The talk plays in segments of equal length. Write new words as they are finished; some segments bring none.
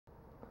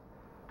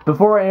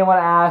Before anyone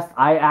asked,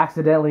 I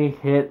accidentally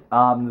hit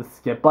the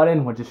skip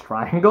button, which is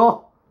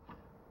triangle.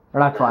 Or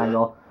not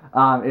triangle.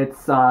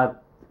 It's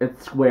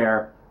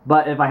square.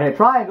 But if I hit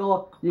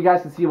triangle, you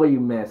guys can see what you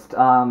missed.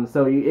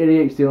 So you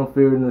idiot, you're stealing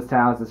food in this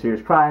town. It's a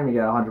serious crime. You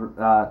get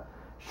 100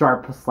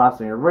 sharp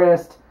slaps on your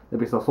wrist. They'll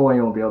be so swollen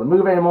you won't be able to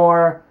move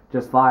anymore.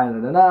 Just fine.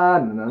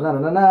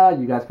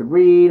 You guys could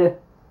read.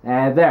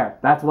 And there.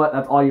 That's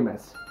all you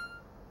missed.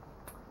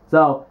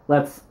 So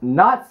let's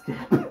not skip.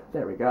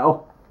 There we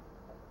go.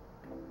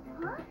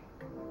 Huh?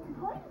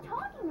 What are you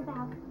talking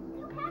about?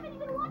 You haven't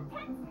even walked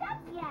 10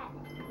 steps yet.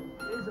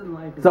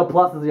 So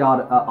plus is the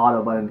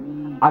auto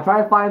button. I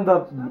try to find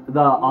the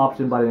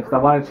option button because I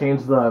want to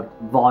change the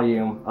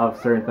volume of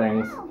certain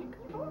things. Wow,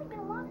 you've only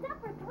been locked up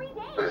for 3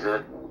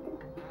 days.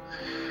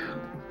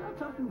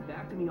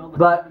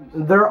 But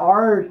there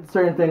are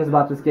certain things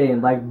about this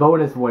game, like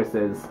bonus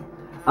voices.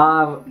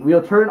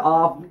 We'll turn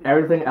off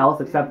everything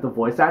else except the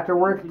voice actor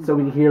work, so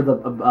we can hear the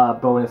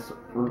bonus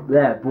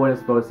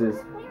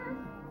voices.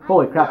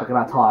 Holy crap! I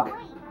cannot talk.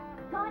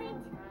 Got it?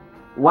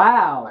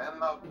 Wow.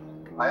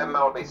 I am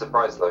mildly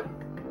surprised though.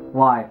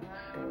 Why?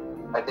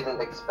 I didn't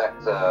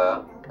expect.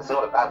 It's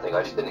not a bad thing.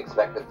 I just didn't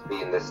expect it to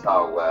be in this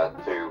style where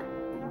two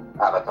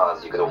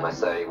avatars, you could almost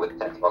say, with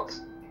text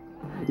box.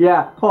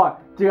 Yeah. Hold on,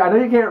 dude. I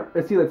know you can't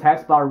see the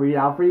text, but I'll read it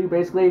out for you.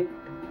 Basically,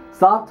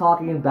 stop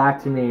talking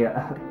back to me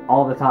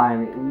all the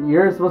time.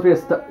 You're supposed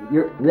to be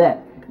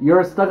you're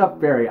a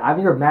stuck-up fairy. I'm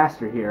your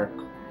master here.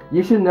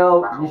 You should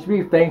know. You should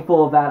be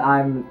thankful that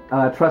I'm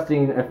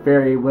trusting a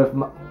fairy with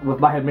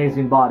my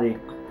amazing body.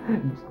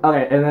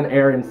 Okay, and then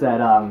Aaron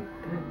said,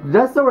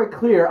 just so we're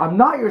clear, I'm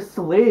not your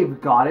slave.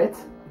 Got it?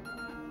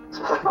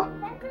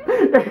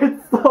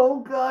 It's so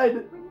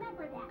good.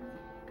 Remember that.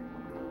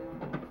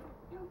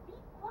 Now be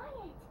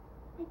quiet.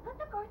 I put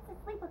the guards to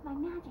sleep with my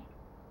magic.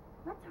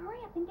 Let's hurry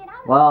up and get out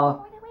of here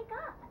before they wake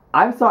up.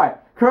 I'm sorry.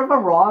 Correct if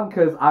I'm wrong,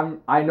 because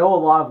I know a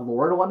lot of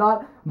lore and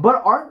whatnot,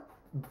 but aren't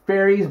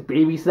fairies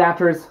baby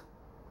snatchers?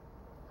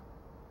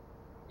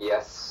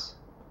 Yes.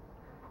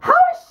 How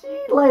is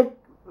she, like,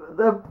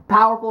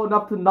 powerful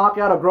enough to knock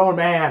out a grown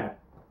man?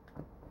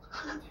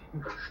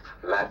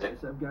 Magic.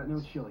 I've got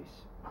no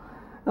choice.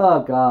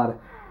 Oh, God.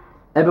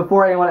 And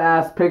before anyone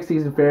asks,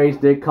 pixies and fairies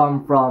did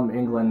come from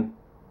England.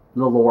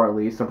 The lore, at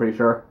least, I'm pretty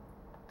sure.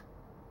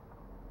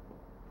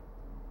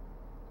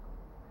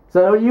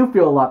 So you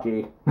feel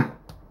lucky.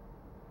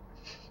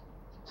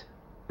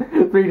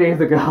 3 days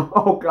ago.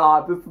 Oh,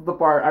 God, this is the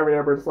part I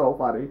remember so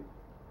funny.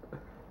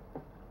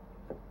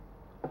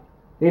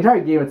 The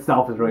entire game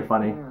itself is really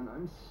funny. Man,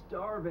 I'm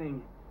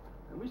starving.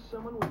 I wish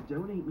someone would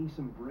donate me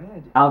some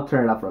bread. I'll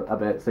turn it up a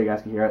bit so you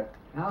guys can hear it.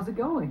 How's it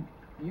going?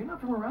 You're not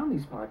from around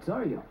these parts,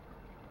 are you?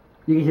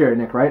 You can hear it,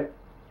 Nick, right?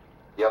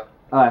 Yep.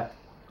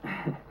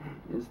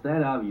 Is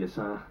that obvious,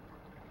 huh?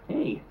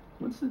 Hey,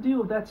 what's the deal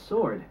with that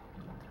sword?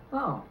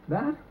 Oh,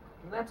 that?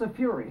 That's a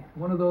Fury,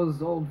 one of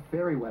those old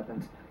fairy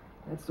weapons.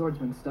 That sword's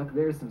been stuck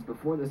there since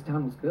before this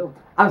town was built.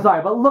 I'm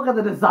sorry, but look at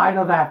the design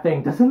of that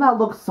thing. Doesn't that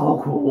look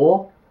so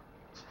cool?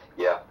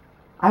 Yeah.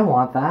 I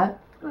want that.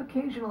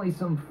 Occasionally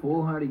some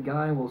foolhardy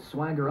guy will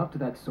swagger up to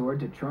that sword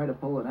to try to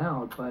pull it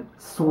out, but...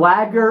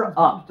 Swagger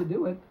up. ...to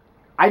do it.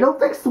 I don't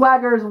think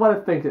swagger is what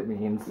it thinks it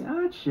means.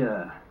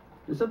 Gotcha.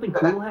 Does something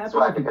cool happen That's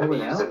why if I'm you going to pull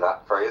be it using out?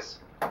 that phrase.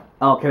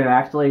 Oh, can it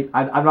actually?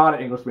 I'm not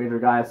an English major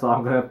guy, so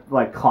I'm gonna,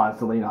 like,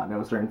 constantly not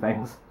know certain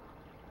things.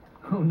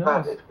 Who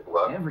But knows? it could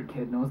work. Every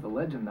kid knows the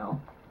legend, though.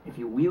 If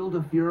you wield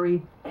a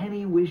Fury,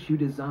 any wish you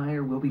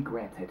desire will be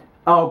granted.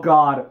 Oh,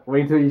 God.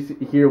 Wait until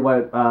you hear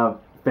what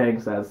Fang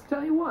says.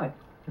 Tell you what,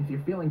 if you're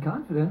feeling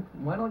confident,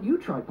 why don't you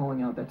try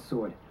pulling out that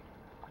sword?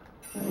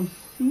 I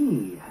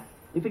see.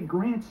 If it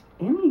grants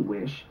any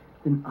wish,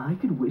 then I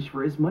could wish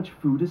for as much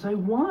food as I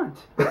want.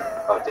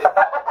 Oh, dear.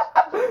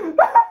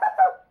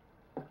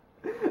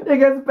 It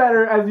gets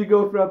better as you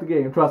go throughout the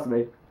game, trust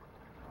me.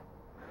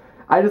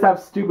 I just have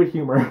stupid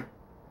humor.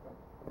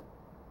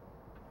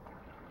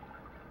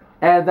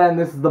 And then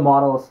this is the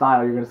model of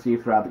style you're going to see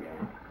throughout the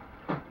game.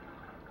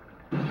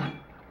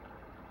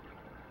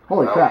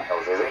 Holy Well, crap. that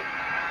was easy.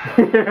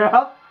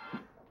 Yeah.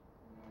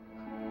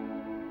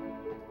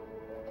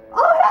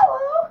 Oh,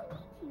 hello!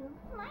 Meet you.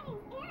 My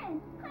name's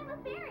Erin. I'm a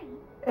fairy.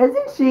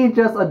 Isn't she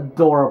just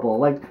adorable?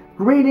 Like,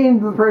 greeting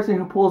the person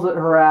who pulls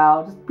her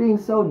out, just being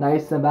so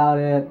nice about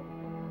it.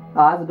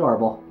 Oh, that's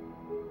adorable.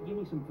 Give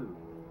me some food.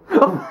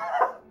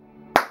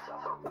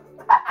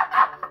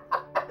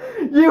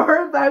 You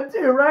heard that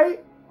too,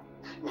 right?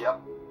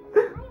 Yep. I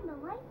am the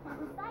light that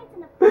resides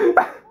in the food you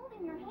hold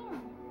in your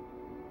hand.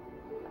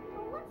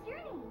 What's your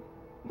name?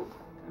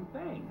 I'm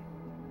Fang.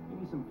 Give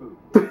me some food.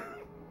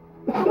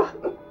 Nice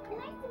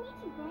to meet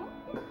you, Ben.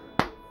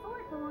 This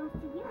sword belongs to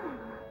you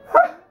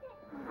now.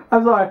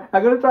 I'm sorry,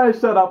 I'm gonna try to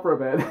shut up for a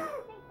bit. Stay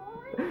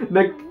forward.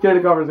 Nick, get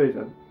a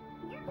conversation.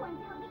 You're going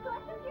to help me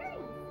collect the furies.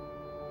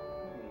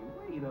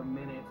 Hey, wait a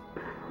minute. I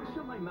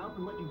shut my mouth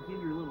and let you give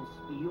your little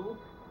spiel,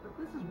 but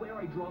this is where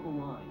I draw the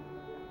line.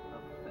 A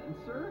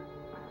fencer?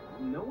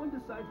 No one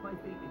decides my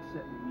fate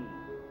except me.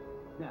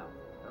 Now,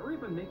 hurry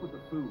up and make with the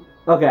food.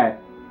 Okay,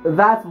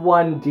 that's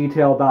one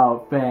detail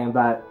about Fang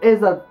that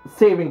is a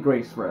saving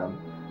grace for him.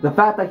 The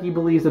fact that he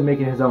believes in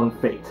making his own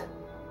fate.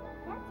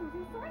 That's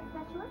Susan's sword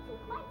specialist who's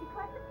fight to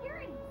collect the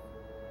Furies.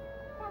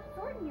 That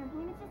sword in your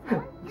hand is just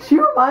one Fury. She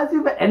reminds me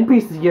of an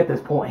NPC at this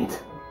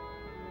point.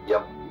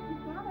 Yep.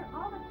 You gather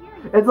all the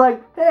Furies. It's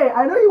like, hey,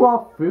 I know you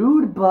want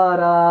food, but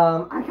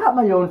I got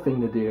my own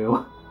thing to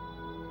do.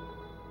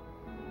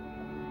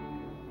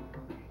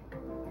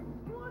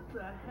 What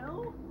the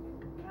hell?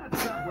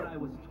 That's not what I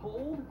was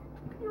told.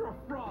 You're a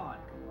fraud.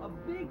 A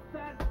big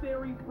fat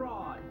fairy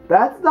fraud.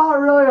 That's not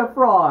really a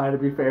fraud, to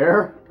be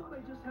fair. I thought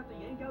I just had to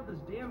yank out this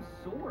damn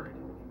sword.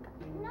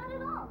 Not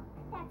at all.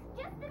 That's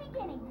just the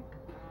beginning.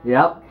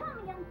 Yep.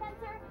 Come, young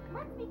fencer.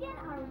 Let's begin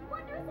our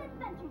wondrous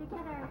adventure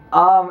together.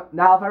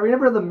 Now if I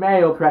remember the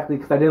manual correctly,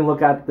 because I didn't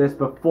look at this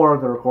before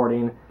the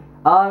recording,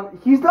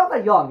 he's not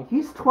that young.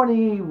 He's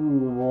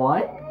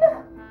 21?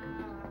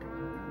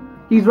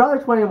 He's rather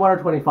 21 or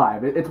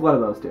 25. It's one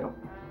of those two.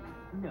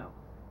 No.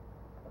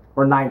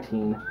 Or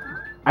 19.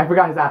 I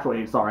forgot his actual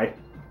age, sorry. I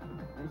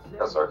said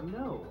Yes, sir.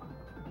 no.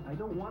 I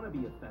don't want to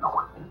be a fencer.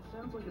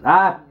 That sounds like a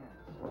Ah. pain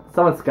in the ass.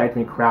 Someone Skyped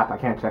me, crap, I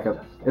can't check it.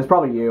 It's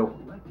probably you.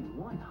 Collecting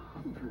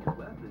 100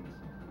 weapons.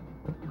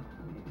 Makes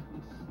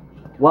me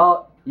sleep.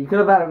 Well, you could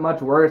have had it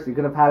much worse. You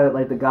could have had it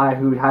like the guy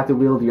who had to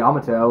wield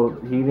Yamato.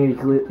 He needed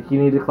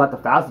to collect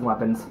 1,000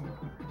 weapons.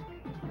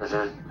 Mhm. Hey! You're the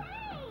one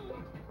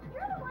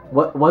who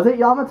What was it,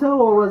 Yamato,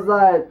 or was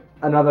that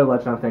another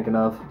legend I'm thinking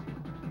of?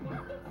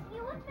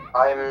 you look that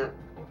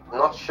I'm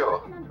not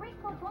sure. an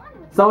ungrateful bond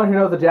with Someone who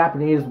knows the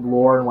Japanese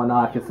lore and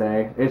whatnot could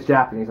say. It's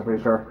Japanese, I'm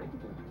pretty sure.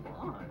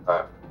 Bonds?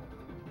 Alright.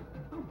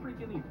 I'll break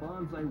any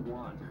bonds I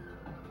want.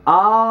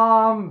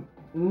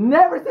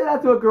 Never say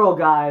that to a girl,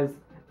 guys.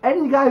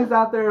 Any guy who's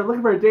out there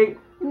looking for a date,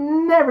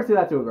 never say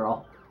that to a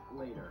girl.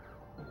 Later.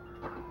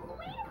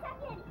 Wait a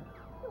second!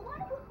 The one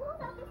who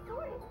pulls out the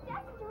sword is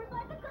destined to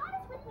revive the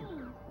goddess with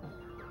me!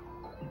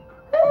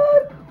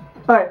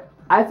 Alright,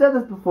 I said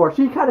this before.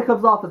 She kind of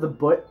comes off as a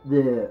bitch,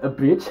 a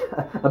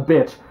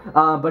bitch.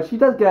 But she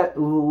does get a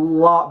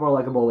lot more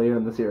likable later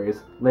in the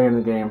series, later in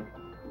the game.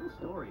 Cool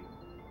story.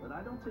 But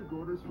I don't take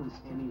orders from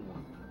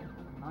anyone.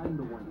 I'm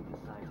the one who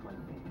decides my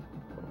fate.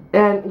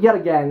 And yet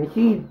again,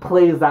 he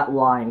plays that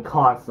line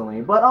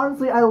constantly. But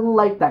honestly, I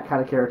like that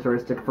kind of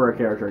characteristic for a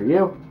character.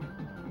 You?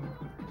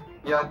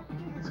 Yeah,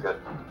 it's good.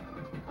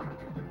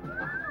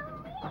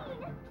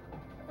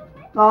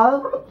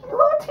 Little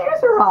tears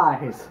in her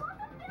eyes.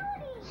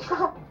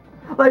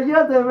 Like, you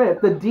have to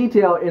admit, the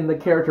detail in the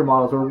character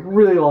models were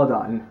really well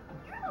done.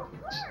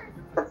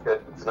 It's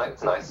good. It's nice.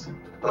 It's nice.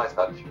 It's a nice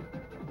touch.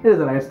 It is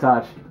a nice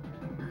touch.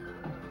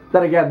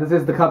 Then again, this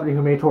is the company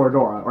who made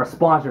Toradora, or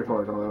sponsored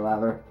Toradora,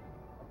 rather.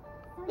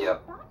 So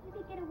Yep. you thought you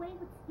could get away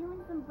with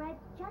stealing some bread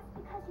just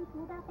because you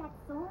pulled out that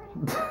sword?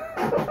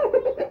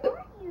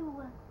 Weren't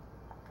you?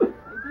 I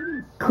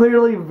didn't.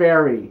 Clearly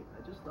very.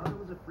 I just thought it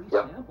was a free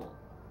Yep. sample.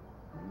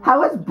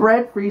 How is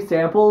bread free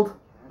sampled?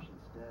 Cash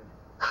instead.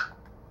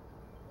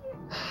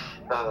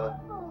 Uh,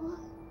 Oh,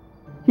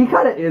 He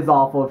kind of is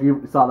awful if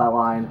you saw that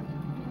line.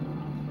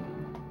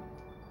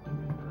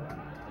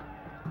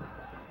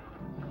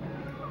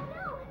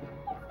 no!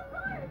 It's the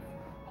guards!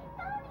 They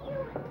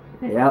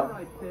found you! Yep.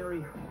 Alright, Fairy.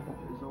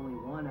 There's only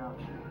one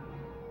option.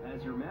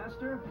 As your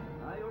master,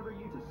 I order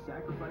you to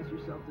sacrifice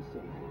yourself to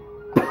save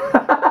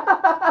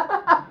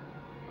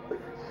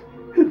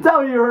me.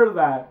 Tell me you heard of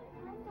that.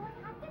 I don't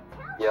have to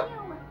tell Yep. you!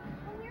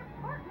 I'm your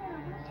partner!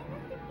 We're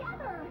in this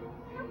together!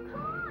 Now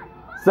come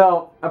on! So,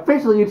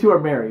 officially you two are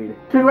married.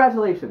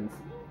 Congratulations.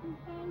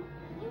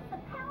 Use the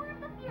power of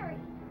the Fury!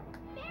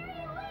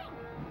 Fairy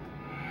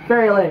Link!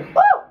 Fairy Link.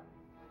 Woo!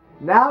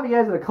 Now he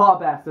has a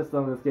combat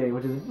system in this game,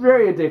 which is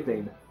very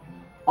addicting.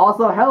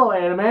 Also, hello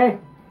anime.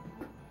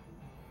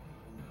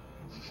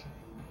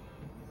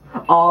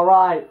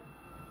 Alright.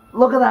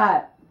 Look at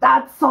that.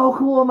 That's so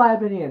cool in my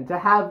opinion. To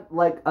have,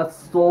 like, a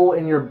soul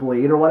in your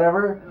blade or I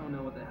whatever. don't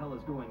know what the hell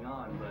is going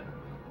on, but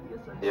I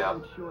guess I Yeah. have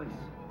no choice.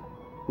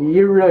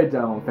 You really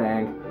don't,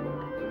 Fang.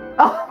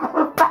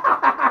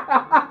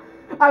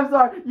 I'm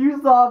sorry.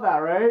 You saw that,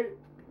 right?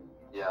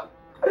 yeah.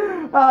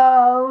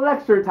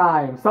 Lecture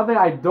time. Something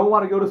I don't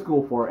want to go to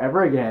school for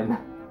ever again.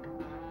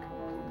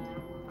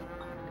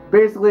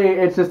 Basically,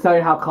 it's just telling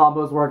you how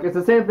combos work. It's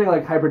the same thing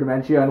like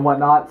Hyperdimensia and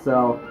whatnot,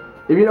 so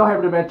if you know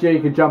Hyperdimensia, you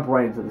can jump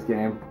right into this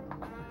game.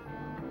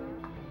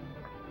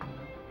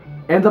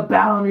 And the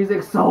battle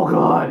music's so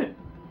good!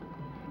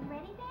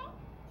 Ready, Fang?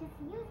 Just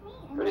use me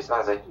and Pretty we'll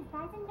snazzy. finish these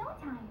guys in no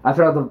time. I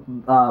turned up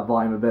the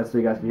volume a bit so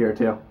you guys can hear it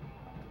too.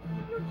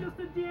 You're just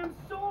a damn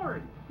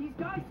sword! These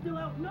guys still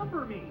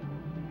outnumber me!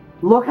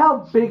 Look how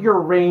big your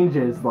range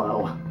is,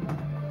 though.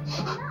 It's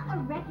not a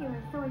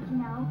regular sword, you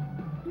know.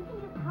 You can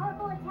use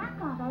powerful attack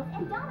combos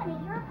and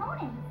dominate your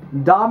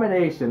opponents.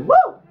 Domination. Woo!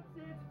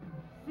 That's it?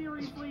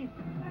 Seriously?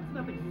 That's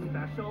nothing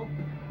special.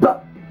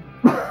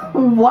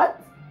 What?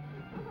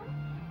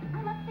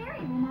 I'm a fairy,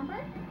 remember?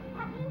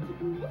 That means you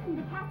can use me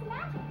to cast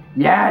magic.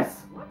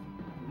 Yes! What?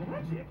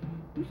 Magic?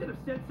 You should have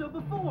said so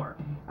before.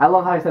 I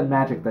love how I said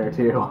magic there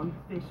too.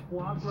 Lungfish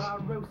foie gras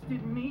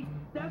roasted meat.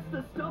 That's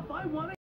the stuff I want to